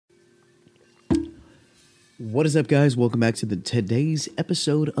What is up, guys? Welcome back to today's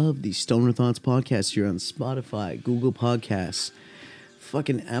episode of the Stoner Thoughts podcast here on Spotify, Google Podcasts,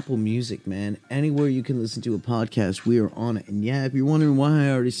 fucking Apple Music, man. Anywhere you can listen to a podcast, we are on it. And yeah, if you're wondering why I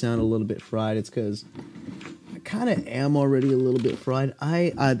already sound a little bit fried, it's because I kind of am already a little bit fried.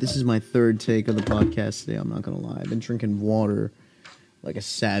 This is my third take of the podcast today. I'm not gonna lie. I've been drinking water like a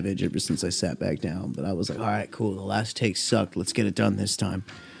savage ever since I sat back down. But I was like, all right, cool. The last take sucked. Let's get it done this time.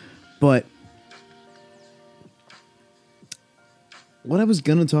 But what I was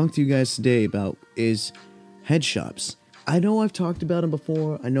gonna talk to you guys today about is head shops. I know I've talked about them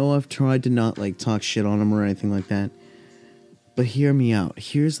before. I know I've tried to not like talk shit on them or anything like that. But hear me out.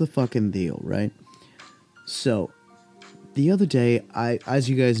 Here's the fucking deal, right? So, the other day, as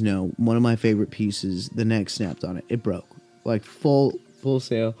you guys know, one of my favorite pieces, the neck snapped on it. It broke. Like full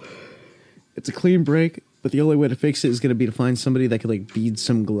sale. It's a clean break, but the only way to fix it is gonna be to find somebody that could like bead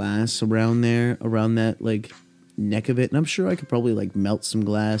some glass around that like neck of it. And I'm sure I could probably like melt some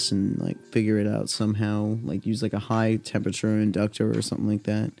glass and like figure it out somehow, like use like a high temperature inductor or something like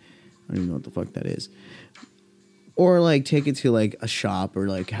that. I don't even know what the fuck that is. Or like take it to like a shop or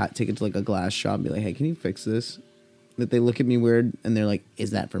like take it to like a glass shop and be like, hey, can you fix this? That they look at me weird and they're like,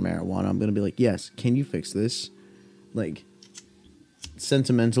 is that for marijuana? I'm gonna be like, yes, can you fix this? Like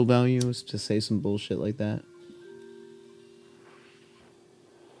sentimental values to say some bullshit like that.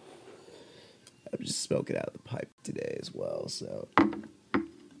 I'm just smoking out of the pipe today as well, so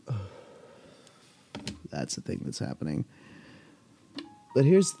that's the thing that's happening. But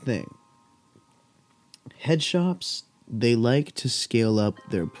here's the thing. Head shops, they like to scale up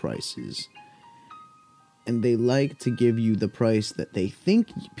their prices. And they like to give you the price that they think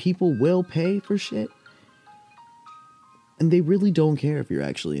people will pay for shit. And they really don't care if you're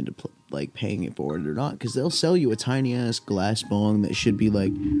actually into like paying it for it or not, because they'll sell you a tiny ass glass bong that should be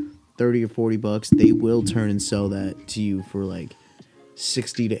like 30 or 40 bucks. They will turn and sell that to you for like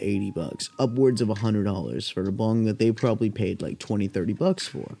 60 to 80 bucks, upwards of $100 for a bong that they probably paid like 20, 30 bucks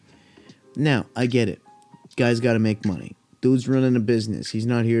for. Now, I get it. Guy's got to make money. Dude's running a business. He's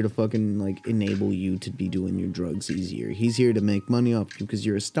not here to fucking like enable you to be doing your drugs easier. He's here to make money off you because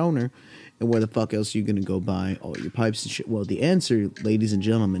you're a stoner. And where the fuck else are you gonna go buy all your pipes and shit? Well, the answer, ladies and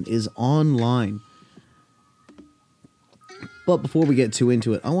gentlemen, is online. But before we get too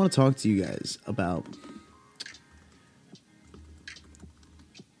into it, I want to talk to you guys about.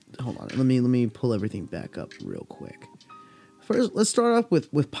 Hold on, let me pull everything back up real quick. First, let's start off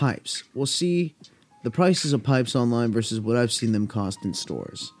with pipes. We'll see the prices of pipes online versus what I've seen them cost in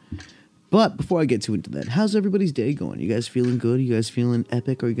stores. But before I get too into that, how's everybody's day going? You guys feeling good? You guys feeling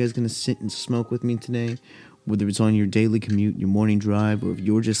epic? Are you guys gonna sit and smoke with me today? Whether it's on your daily commute, your morning drive, or if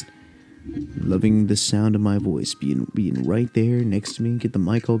you're just loving the sound of my voice, being right there next to me, get the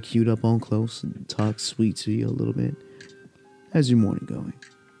mic all queued up on close, and talk sweet to you a little bit. How's your morning going?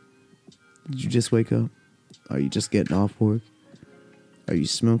 Did you just wake up? Are you just getting off work? Are you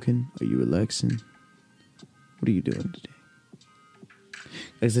smoking? Are you relaxing? What are you doing today?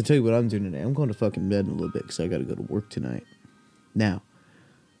 Guys, I tell you what I'm doing today. I'm going to fucking bed in a little bit because I got to go to work tonight. Now,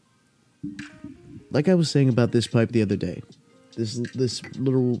 like I was saying about this pipe the other day, this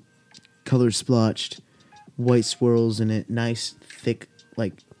little color splotched, white swirls in it, nice thick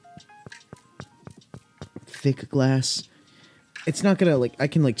glass. It's not gonna I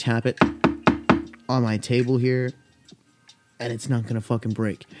can tap it on my table here, and it's not gonna fucking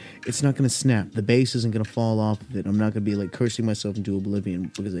break. It's not gonna snap. The base isn't gonna fall off of it. I'm not gonna be cursing myself into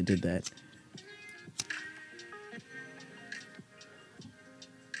oblivion because I did that.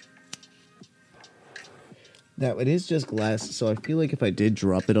 Now, it is just glass, so I feel like if I did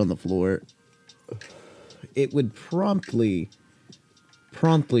drop it on the floor, it would promptly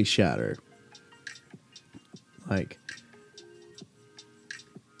shatter.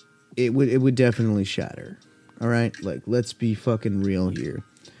 It would definitely shatter. All right? Let's be fucking real here.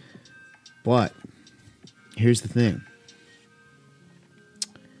 But here's the thing.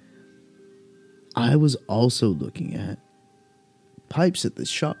 I was also looking at pipes at this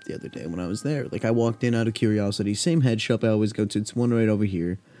shop the other day when I was there. I walked in out of curiosity. Same head shop I always go to. It's one right over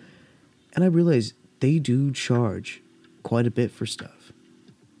here. And I realized they do charge quite a bit for stuff.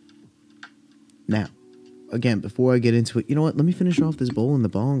 Now, again, before I get into it, you know what? Let me finish off this bowl and the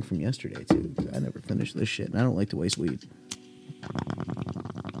bong from yesterday, too. I never finished this shit, and I don't like to waste weed.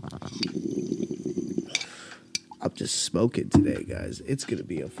 I'm just smoking today, guys. It's going to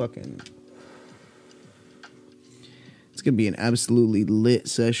be It's going to be an absolutely lit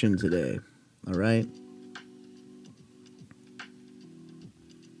session today. All right?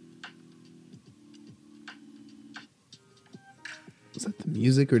 Was that the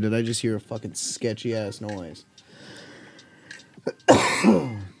music, or did I just hear a fucking sketchy ass noise?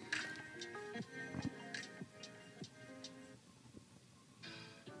 I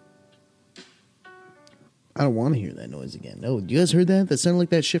don't want to hear that noise again. No, you guys heard that? That sounded like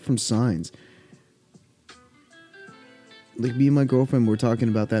that shit from Signs. Like, me and my girlfriend were talking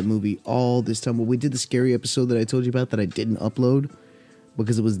about that movie all this time. Well, we did the scary episode that I told you about that I didn't upload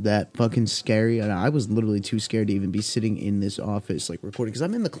because it was that fucking scary. And I was literally too scared to even be sitting in this office, like, recording. Because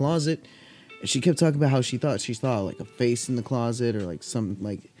I'm in the closet, and she kept talking about how she saw, like, a face in the closet or, like, some,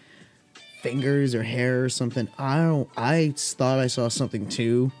 like, fingers or hair or something. I thought I saw something,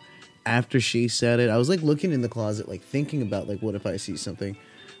 too, after she said it. I was, like, looking in the closet, like, thinking about, like, what if I see something.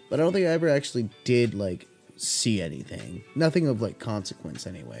 But I don't think I ever actually did, like, see anything. Nothing of, like, consequence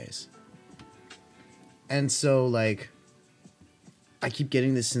anyways. And so, like, I keep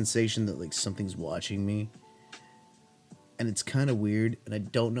getting this sensation that, like, something's watching me. And it's kind of weird, and I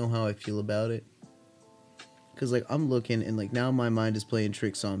don't know how I feel about it. Because, like, I'm looking, and, like, now my mind is playing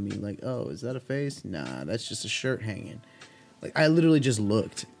tricks on me. Like, oh, is that a face? Nah, that's just a shirt hanging. Like, I literally just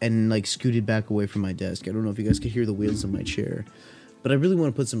looked and, like, scooted back away from my desk. I don't know if you guys could hear the wheels of my chair. But I really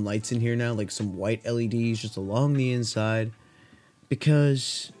want to put some lights in here now, like some white LEDs just along the inside.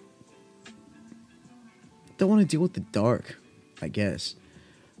 Because I don't want to deal with the dark, I guess.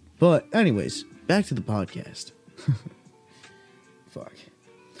 But anyways, back to the podcast. Fuck.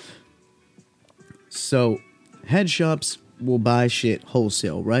 So, head shops will buy shit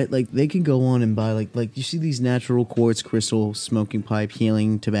wholesale, right? Like, they can go on and buy, like you see these natural quartz crystal smoking pipe,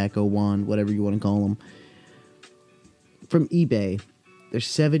 healing, tobacco wand, whatever you want to call them. From eBay, they're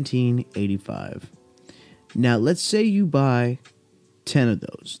 $17.85. Now, let's say you buy 10 of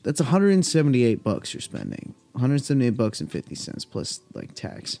those. That's $178 you're spending. $178.50 plus, like,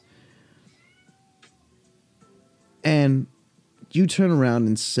 tax. And you turn around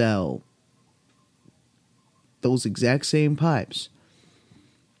and sell those exact same pipes,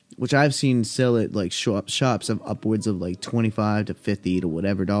 which I've seen sell at, like, shops of upwards of, like, 25 to 50 to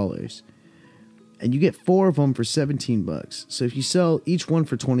whatever dollars. And you get 4 of them for $17. So if you sell each one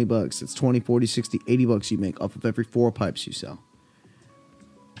for $20, it's 20, 40, 60, $80 you make off of every 4 pipes you sell.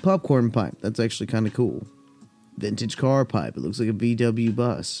 Popcorn pipe, that's actually kind of cool. Vintage car pipe, it looks like a VW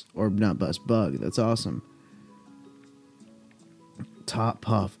bus. Or not bus, bug, that's awesome. Top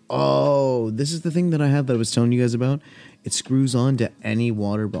puff. Oh, this is the thing that I have that I was telling you guys about. It screws on to any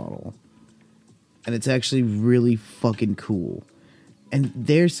water bottle. And it's actually really fucking cool. And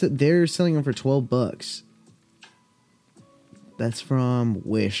they're selling them for $12. That's from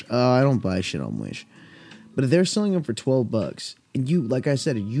Wish. I don't buy shit on Wish, but if they're selling them for $12, and you, like I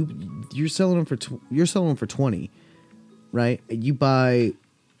said, you're selling them for $20, right? And you buy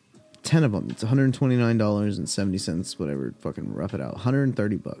 10 of them. It's $129.70, whatever. Fucking rough it out.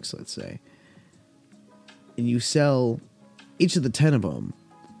 $130, let's say. And you sell each of the 10 of them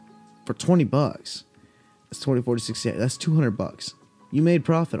for $20. That's 20, 40, 60. That's $200. You made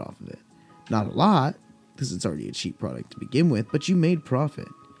profit off of it. Not a lot, because it's already a cheap product to begin with, but you made profit.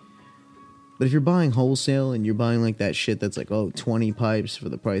 But if you're buying wholesale and you're buying, like, that shit that's like, 20 pipes for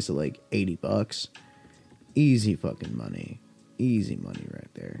the price of, like, $80, easy fucking money. Easy money right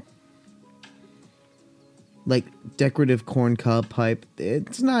there. Like, decorative corn cob pipe,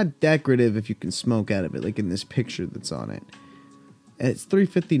 it's not decorative if you can smoke out of it, like in this picture that's on it. And it's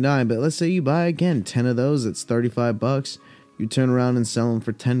 $3.59, but let's say you buy, again, 10 of those, it's $35. You turn around and sell them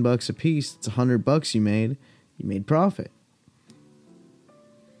for $10 a piece. It's $100 you made. You made profit.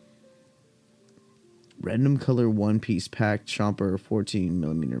 Random color one-piece packed chomper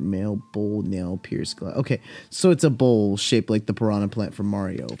 14mm male bowl nail pierced glass. Okay, so it's a bowl shaped like the piranha plant from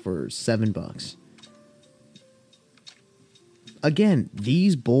Mario for $7. Again,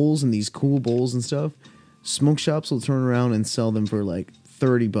 these bowls and these cool bowls and stuff, smoke shops will turn around and sell them for like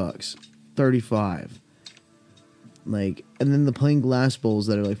 $30, $35. Like, and then the plain glass bowls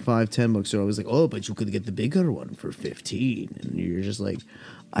that are like $5, $10 are always like, oh, but you could get the bigger one for $15. And you're just like,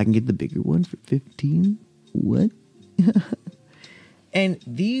 I can get the bigger one for $15? What? And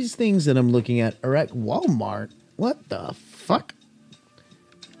these things that I'm looking at are at Walmart. What the fuck?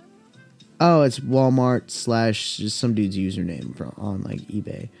 Oh, it's Walmart / just some dude's username on like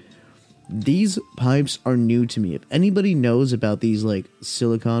eBay. These pipes are new to me. If anybody knows about these like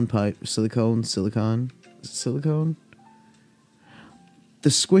silicone, the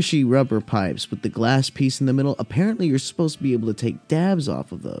squishy rubber pipes with the glass piece in the middle, apparently you're supposed to be able to take dabs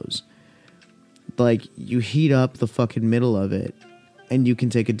off of those. Like, you heat up the fucking middle of it and you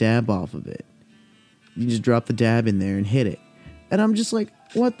can take a dab off of it. You just drop the dab in there and hit it. And I'm just like,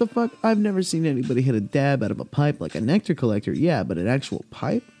 What the fuck? I've never seen anybody hit a dab out of a pipe like a nectar collector. Yeah, but an actual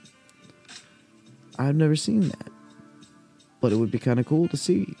pipe? I've never seen that. But it would be kind of cool to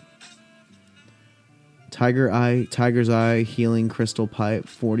see. Tiger's Eye healing crystal pipe,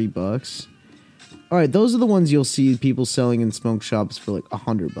 $40. All right, those are the ones you'll see people selling in smoke shops for like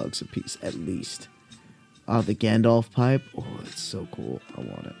 $100 a piece at least. The Gandalf pipe. Oh, it's so cool. I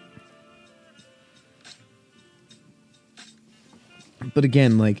want it. But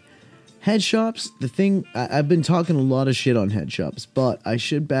again, like, head shops, the thing, I've been talking a lot of shit on head shops, but I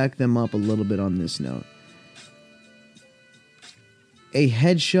should back them up a little bit on this note. A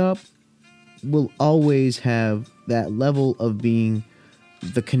head shop will always have that level of being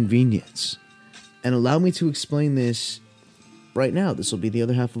the convenience. And allow me to explain this right now. This will be the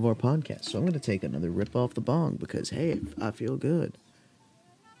other half of our podcast. So I'm going to take another rip off the bong because, hey, I feel good.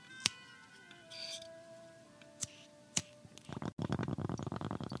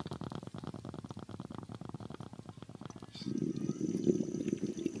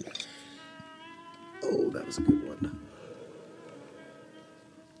 Oh, that was a good one.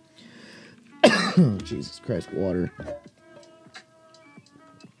 Jesus Christ, water.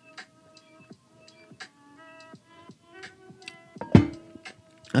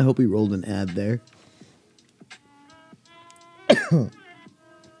 I hope he rolled an ad there. That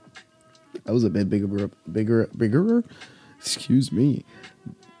was a bit bigger, excuse me,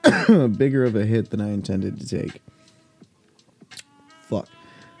 bigger of a hit than I intended to take. Fuck.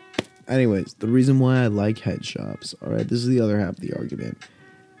 Anyways, the reason why I like head shops, alright, this is the other half of the argument.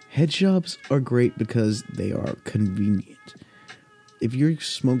 Head shops are great because they are convenient. If you're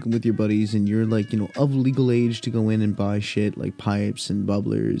smoking with your buddies and you're like, of legal age to go in and buy shit like pipes and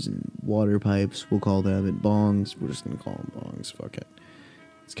bubblers and water pipes, we'll call them, and bongs, we're just going to call them bongs, fuck it.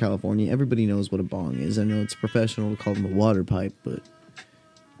 It's California, everybody knows what a bong is. I know it's professional to call them a water pipe, but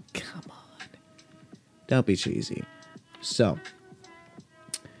come on. Don't be cheesy. So,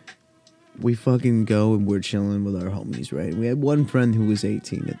 we fucking go and we're chilling with our homies, right? We had one friend who was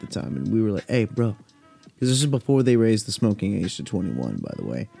 18 at the time, and we were like, hey, bro. Because this is before they raised the smoking age to 21, by the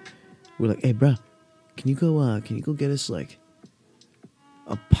way. We're like, hey, bro, can you go get us, like,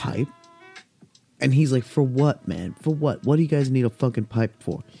 a pipe? And he's like, for what, man? For what? What do you guys need a fucking pipe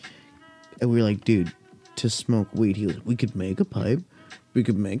for? And we were like, dude, to smoke weed. He was like, we could make a pipe. We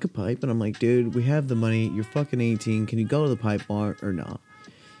could make a pipe. And I'm like, dude, we have the money. You're fucking 18. Can you go to the pipe bar or not?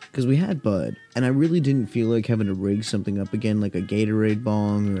 Because we had bud. And I really didn't feel like having to rig something up again, like a Gatorade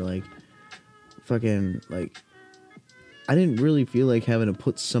bong or, like, fucking, like, I didn't really feel like having to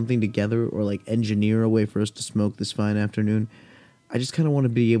put something together or, like, engineer a way for us to smoke this fine afternoon. I just kind of want to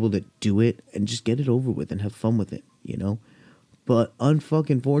be able to do it and just get it over with and have fun with it, But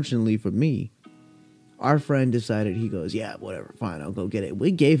unfucking fortunately for me, our friend decided, he goes, yeah, whatever, fine, I'll go get it.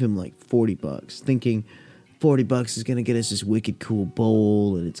 We gave him like $40, thinking $40 is going to get us this wicked cool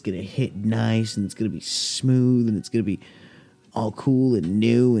bowl, and it's going to hit nice, and it's going to be smooth, and it's going to be all cool and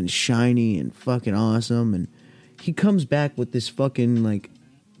new and shiny and fucking awesome. And he comes back with this fucking, like,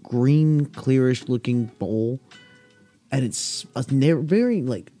 green, clearish looking bowl. And it's a very,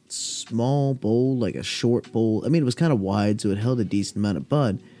 like, small bowl, like a short bowl. I mean, it was kind of wide, so it held a decent amount of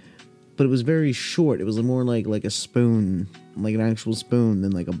bud. But it was very short. It was more like a spoon, like an actual spoon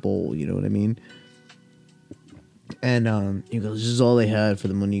than like a bowl, you know what I mean? And he goes, this is all they had for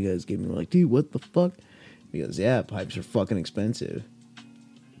the money you guys gave me. We're like, dude, what the fuck? He goes, yeah, pipes are fucking expensive.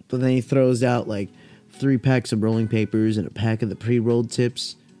 But then he throws out like 3 packs of rolling papers and a pack of the pre-rolled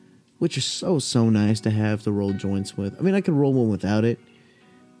tips, which is so nice to have to roll joints with. I mean, I could roll one without it,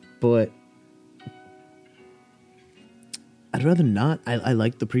 but I'd rather not. I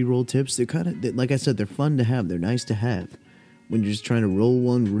like the pre-rolled tips. They're kind of, like I said, they're fun to have. They're nice to have when you're just trying to roll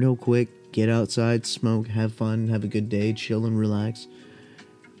one real quick, get outside, smoke, have fun, have a good day, chill and relax.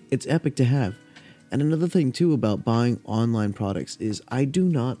 It's epic to have. And another thing, too, about buying online products is I do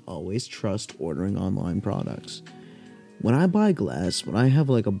not always trust ordering online products. When I buy glass, when I have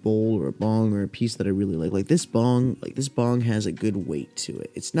like a bowl or a bong or a piece that I really like this bong has a good weight to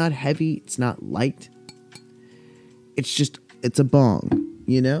it. It's not heavy, it's not light. It's a bong,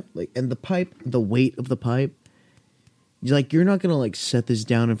 Like, and the pipe, the weight of the pipe, you're not gonna like set this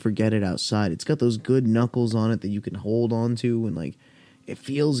down and forget it outside. It's got those good knuckles on it that you can hold on to, and like, it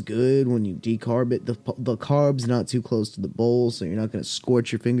feels good when you decarb it. The carb's not too close to the bowl, so you're not going to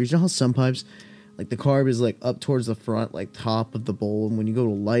scorch your fingers. You know how some pipes, like, the carb is, like, up towards the front, like, top of the bowl, and when you go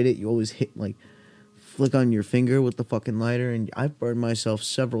to light it, you always hit, like, flick on your finger with the fucking lighter, and I've burned myself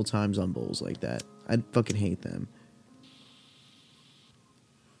several times on bowls like that. I fucking hate them.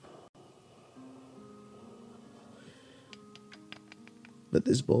 but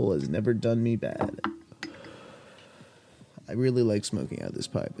this bowl has never done me bad. I really like smoking out of this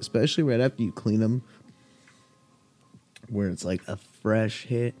pipe, especially right after you clean them, where it's like a fresh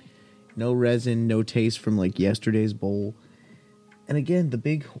hit, no resin, no taste from like yesterday's bowl. And again, the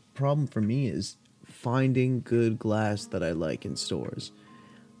big problem for me is finding good glass that I like in stores.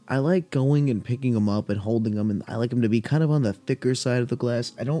 I like going and picking them up and holding them, and I like them to be kind of on the thicker side of the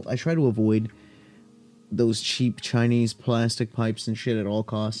glass. I try to avoid those cheap Chinese plastic pipes and shit at all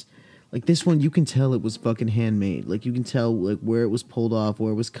costs. Like this one, you can tell it was fucking handmade. Like you can tell like where it was pulled off,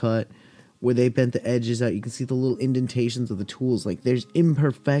 where it was cut, where they bent the edges out. You can see the little indentations of the tools. Like there's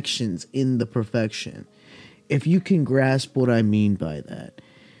imperfections in the perfection. If you can grasp what I mean by that.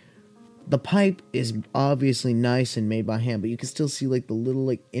 The pipe is obviously nice and made by hand, but you can still see like the little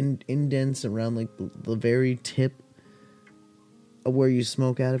like indents around like the very tip of where you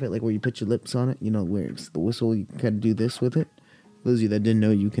smoke out of it, like where you put your lips on it. You know, where it's the whistle, you can kind of do this with it. Those of you that didn't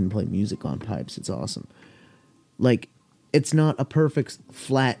know, you can play music on pipes. It's awesome. Like, it's not a perfect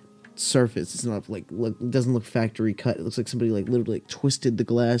flat surface. It's not like it doesn't look factory cut. It looks like somebody like literally like twisted the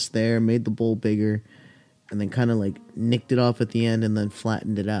glass there, made the bowl bigger, and then kind of like nicked it off at the end and then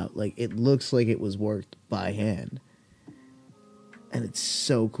flattened it out. Like it looks like it was worked by hand. And it's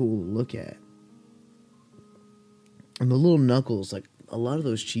so cool to look at. And the little knuckles, like a lot of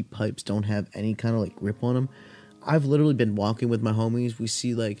those cheap pipes don't have any kind of like grip on them. I've literally been walking with my homies. We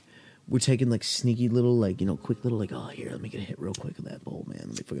see like, we're taking like sneaky little, like, you know, quick little like, oh, here, let me get a hit real quick of that bowl, man. Let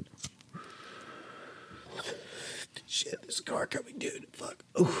me fucking... Shit, there's a car coming, dude. Fuck.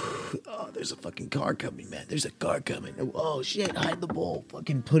 Oh, there's a fucking car coming, man. There's a car coming. Oh, shit, hide the bowl.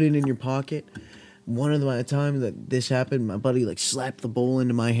 Fucking put it in your pocket. One of the times that this happened, my buddy, like, slapped the bowl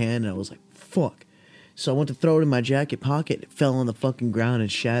into my hand, and I was like, fuck. So I went to throw it in my jacket pocket. It fell on the fucking ground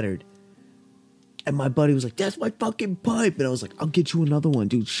and shattered. And my buddy was like, that's my fucking pipe. And I was like, I'll get you another one,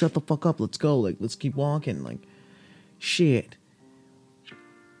 dude. Shut the fuck up. Let's go. Like, let's keep walking. Like, shit.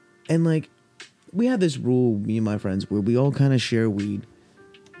 And, like, we had this rule, me and my friends, where we all kind of share weed.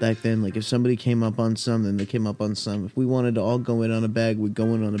 Back then, like, if somebody came up on some, then they came up on some. If we wanted to all go in on a bag, we'd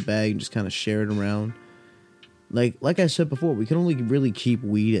go in on a bag and just kind of share it around. Like I said before, we could only really keep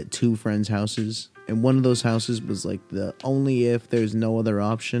weed at 2 friends' houses. And one of those houses was, like, the only if there's no other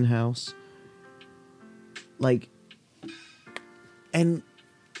option house. Like, and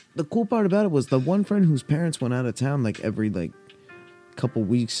the cool part about it was the one friend whose parents went out of town, like, every, like, couple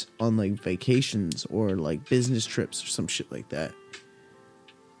weeks on, like, vacations or, like, business trips or some shit like that.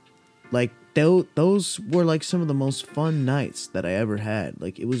 Like, those were, like, some of the most fun nights that I ever had.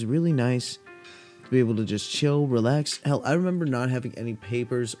 Like, it was really nice to be able to just chill, relax. Hell, I remember not having any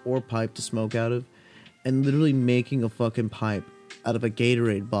papers or pipe to smoke out of and literally making a fucking pipe out of a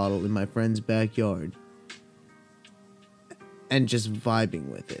Gatorade bottle in my friend's backyard and just vibing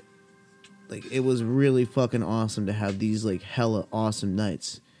with it. Like, it was really fucking awesome to have these, like, hella awesome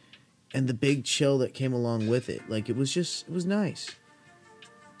nights. And the big chill that came along with it. Like, it was nice.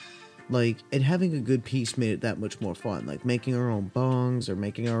 Like, and having a good piece made it that much more fun. Like, making our own bongs or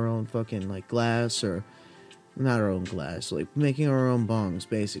making our own fucking, like, glass or... Not our own glass. Like, making our own bongs,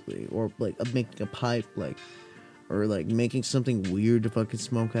 basically. Or, like, making a pipe, like... Or, like, making something weird to fucking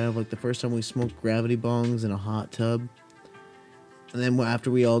smoke out of. Like, the first time we smoked gravity bongs in a hot tub. And then after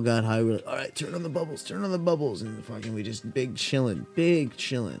we all got high, we were like, all right, turn on the bubbles. And fucking we just big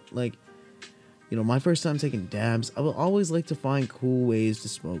chillin'. Like, you know, my first time taking dabs, I will always like to find cool ways to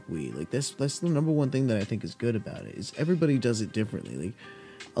smoke weed. Like, that's the number one thing that I think is good about it, is everybody does it differently. Like,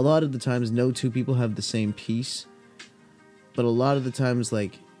 a lot of the times, no 2 people have the same piece. But a lot of the times,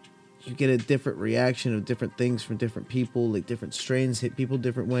 like, you get a different reaction of different things from different people. Like, different strains hit people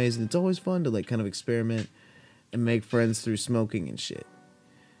different ways. And it's always fun to, like, kind of experiment and make friends through smoking and shit.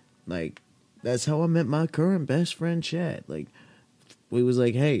 Like, that's how I met my current best friend, Chad. Like, we was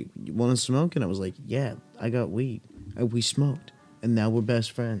like, hey, you want to smoke? And I was like, yeah, I got weed. And we smoked. And now we're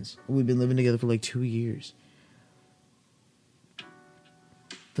best friends. We've been living together for like 2 years.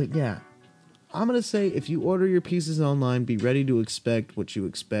 But yeah, I'm going to say if you order your pieces online, be ready to expect what you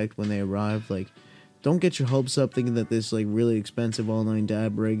expect when they arrive. Like, don't get your hopes up thinking that this, like, really expensive online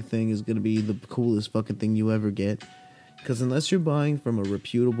dab rig thing is going to be the coolest fucking thing you ever get. Because unless you're buying from a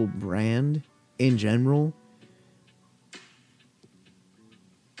reputable brand in general...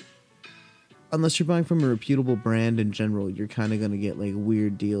 Unless you're buying from a reputable brand in general, you're kind of going to get, like,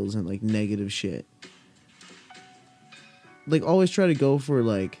 weird deals and, like, negative shit. Like, always try to go for,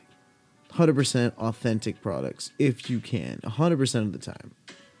 like, 100% authentic products, if you can. 100% of the time.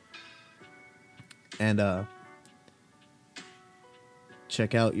 And,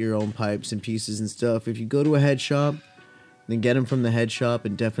 check out your own pipes and pieces and stuff. If you go to a head shop, then get them from the head shop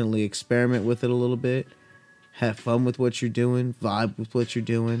and definitely experiment with it a little bit. Have fun with what you're doing, vibe with what you're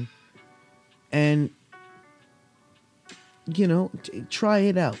doing, and try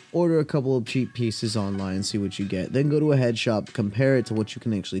it out. Order a couple of cheap pieces online, see what you get. Then go to a head shop, compare it to what you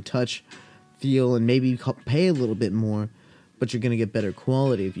can actually touch, feel, and maybe pay a little bit more, but you're going to get better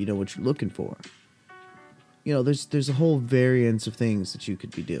quality if you know what you're looking for. There's a whole variance of things that you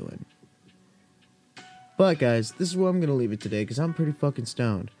could be doing. But guys, this is where I'm going to leave it today because I'm pretty fucking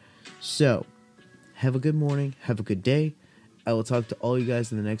stoned. So, have a good morning, have a good day. I will talk to all you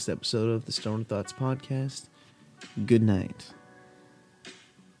guys in the next episode of the Stoner Thoughts Podcast. Good night.